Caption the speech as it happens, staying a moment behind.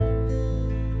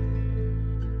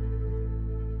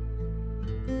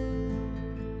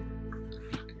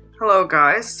Hello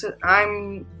guys,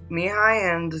 I'm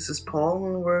Mihai and this is Paul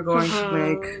and we're going to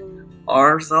make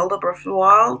our Zelda Breath of the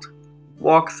Wild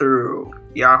walkthrough.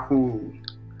 Yahoo!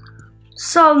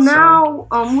 So now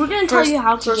we're gonna tell you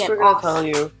how to get off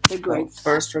the great.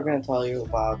 First we're gonna tell you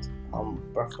about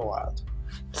Breath of the Wild.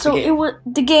 So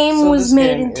the game was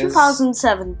made in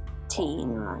 2017,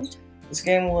 right? This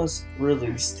game was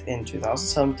released in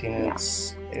 2017 and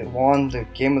it won the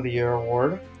Game of the Year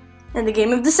award. And the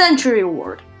Game of the Century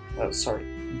award.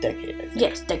 Decade, I think.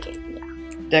 Yes, decade, yeah.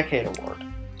 Decade award.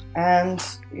 And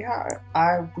yeah,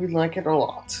 we like it a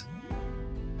lot.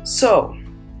 So,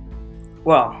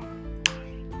 well,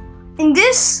 in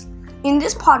this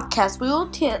podcast, we will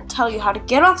tell you how to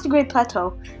get off the Great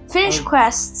Plateau, finish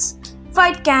quests,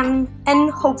 fight Ganon, and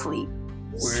hopefully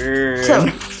kill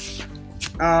him.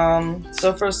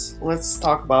 So first, let's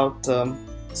talk about the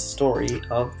story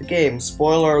of the game.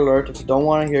 Spoiler alert, if you don't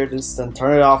want to hear this, then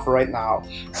turn it off right now.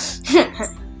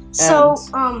 So,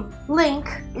 Link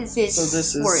is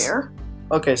this warrior.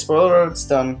 Okay, spoiler alert's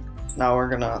done. Now we're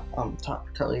gonna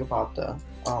tell you about the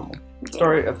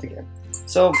story of the game.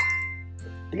 So,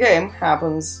 the game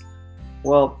happens,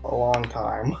 well, a long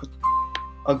time.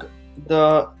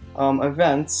 The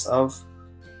events of,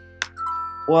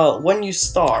 well, when you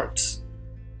start,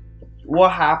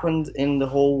 what happened in the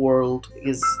whole world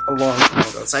is a long time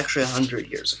ago. It's actually 100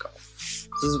 years ago. This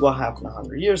is what happened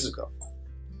 100 years ago.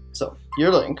 So,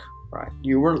 you're Link, right?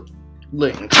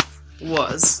 Link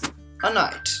was a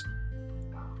knight.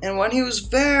 And when he was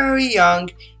very young,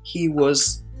 he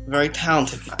was a very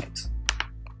talented knight.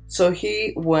 So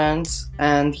he went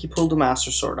and he pulled the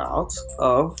Master Sword out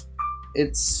of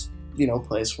its,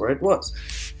 place where it was.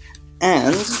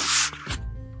 And,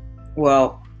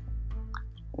 well,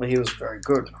 he was very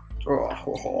good.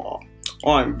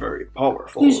 I'm very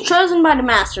powerful. He was chosen by the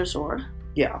Master Sword.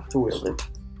 Yeah, to wield it.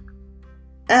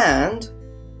 And,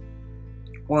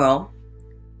 well,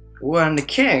 when the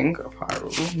king of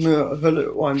Hyrule,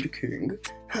 hello, I'm the king.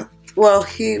 Well,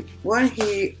 when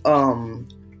he found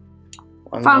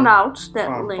out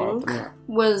that Link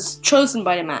was chosen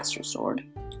by the Master Sword.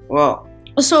 Well,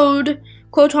 a sword,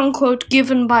 quote unquote,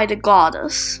 given by the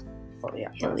goddess. Oh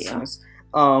yeah, that's nice.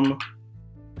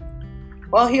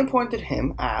 Well, he appointed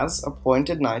him as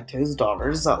appointed knight to his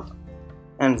daughter Zelda,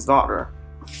 and his daughter,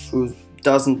 who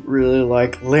doesn't really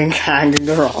like Link hanging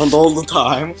around all the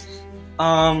time.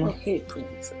 I hate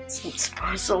princesses,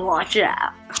 so watch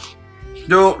out.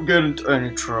 Don't get into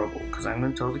any trouble, because I'm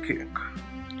gonna tell the king.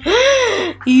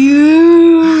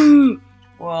 You.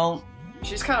 Well,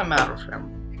 she's kind of mad with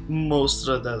him most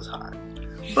of the time,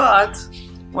 but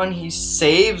when he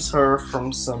saves her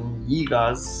from some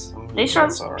Yigas,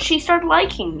 she started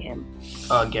liking him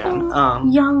again.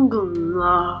 Young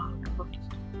love.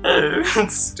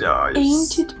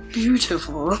 Ain't it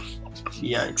beautiful?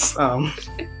 Yikes.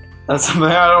 That's something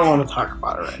I don't want to talk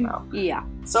about it right now. Yeah.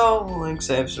 So Link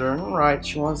saves her, and right,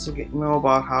 she wants to know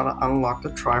about how to unlock the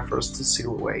Triforce to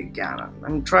seal away Ganon.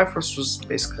 And Triforce was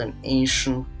basically an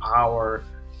ancient power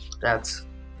that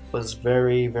was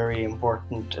very, very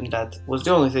important, and that was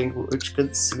the only thing which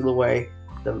could seal away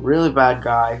the really bad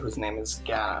guy whose name is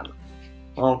Ganon.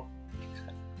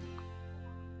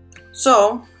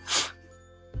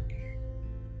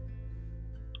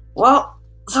 Well,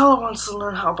 Zelda wants to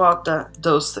learn how about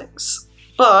those things,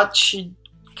 but she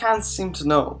can't seem to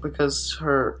know because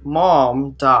her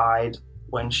mom died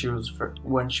when she was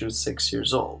 6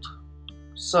 years old.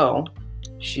 So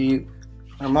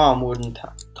her mom wouldn't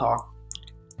talk.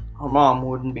 Her mom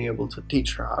wouldn't be able to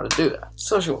teach her how to do that.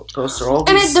 So she goes through all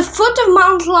these... And at the foot of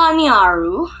Mount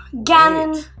Laniaru,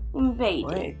 Ganon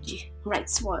invaded. Right,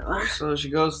 spoiler. So she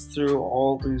goes through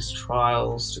all these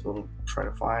trials to go try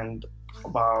to find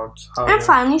about how and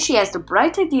finally she has the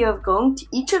bright idea of going to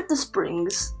each of the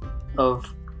springs.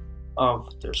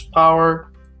 There's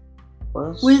power,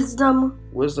 wisdom,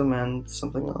 and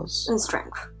something else. And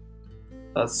strength.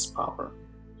 That's power.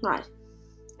 Right.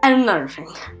 And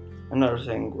another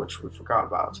thing which we forgot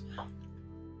about.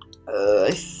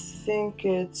 I think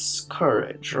it's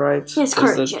courage, right? Yes,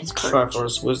 courage.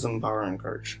 Triforce, wisdom, power, and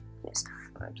courage. Yes.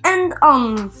 Right. And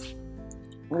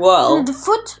well, at the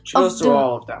foot she goes through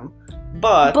all of them,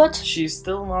 but she's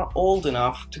still not old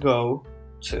enough to go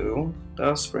to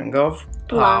the spring of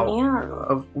power,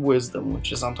 of wisdom,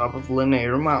 which is on top of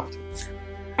Lanayru Mountain.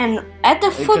 And at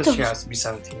the foot because she has to be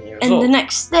 17 years old. And the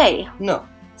next day. No.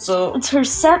 So it's her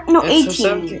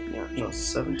 18. No,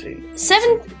 17.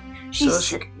 7.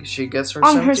 She gets her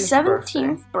on 17th her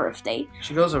 17th birthday.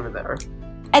 She goes over there.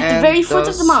 At the very foot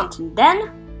of the mountain.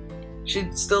 Then she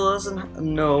still doesn't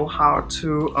know how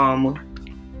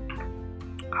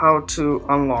how to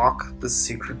unlock the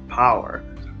secret power.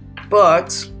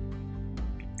 But,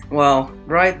 well,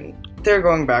 right, they're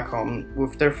going back home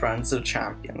with their friends, the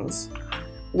champions,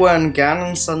 when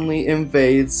Ganon suddenly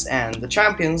invades and the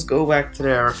champions go back to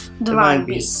their divine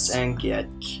beasts and get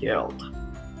killed.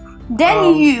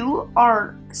 Then you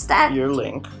are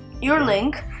You're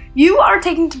Link. You are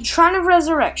taken to the Shrine of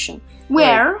Resurrection,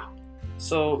 where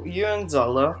So you and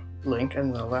Zelda, Link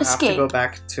and Zelda, have Escape. to go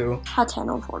back to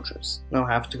Hateno Fortress.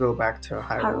 have to go back to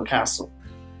Hyrule Castle.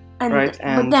 And, Right, but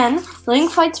and- then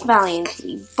Link fights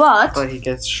valiantly, but But he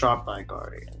gets shot by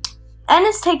Guardian. and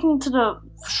is taken to the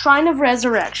Shrine of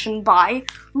Resurrection by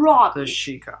Robbie. The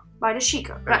Sheikah. By the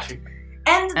Sheikah, By right. Sheikah.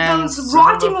 And And those Zelda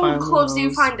rotting old finally clothes that you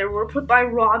knows- find there were put by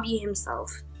Robbie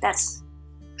himself. That's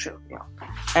true, yeah.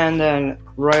 And then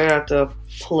right at the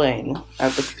plain,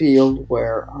 at the field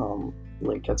where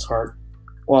Link gets hurt,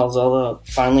 while Zelda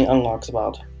finally unlocks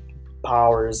about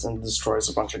powers and destroys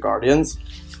a bunch of Guardians,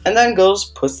 and then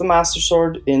puts the Master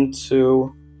Sword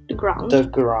into The ground. the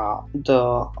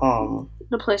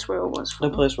place where it was from.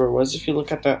 the place where it was. If you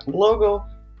look at that logo,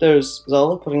 there's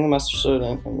Zelda putting the Master Sword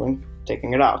in and Link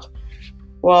taking it out.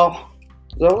 Well,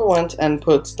 Zelda went and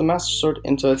put the Master Sword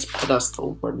into its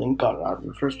pedestal where Link got it out in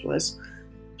the first place,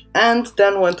 and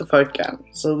then went to fight Ganon.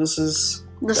 So this is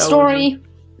The story.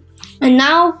 And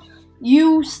now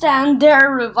you stand there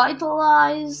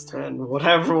revitalized and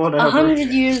whatever. 100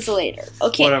 years later.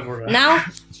 Okay. Whatever. Now,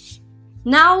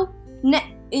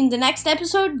 in the next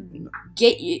episode,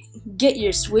 get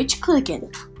your Switch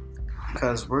clicking.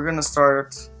 Because we're gonna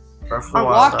start Breath of the Our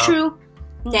Wild out. walkthrough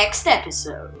next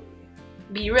episode.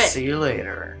 Be ready. See you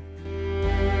later.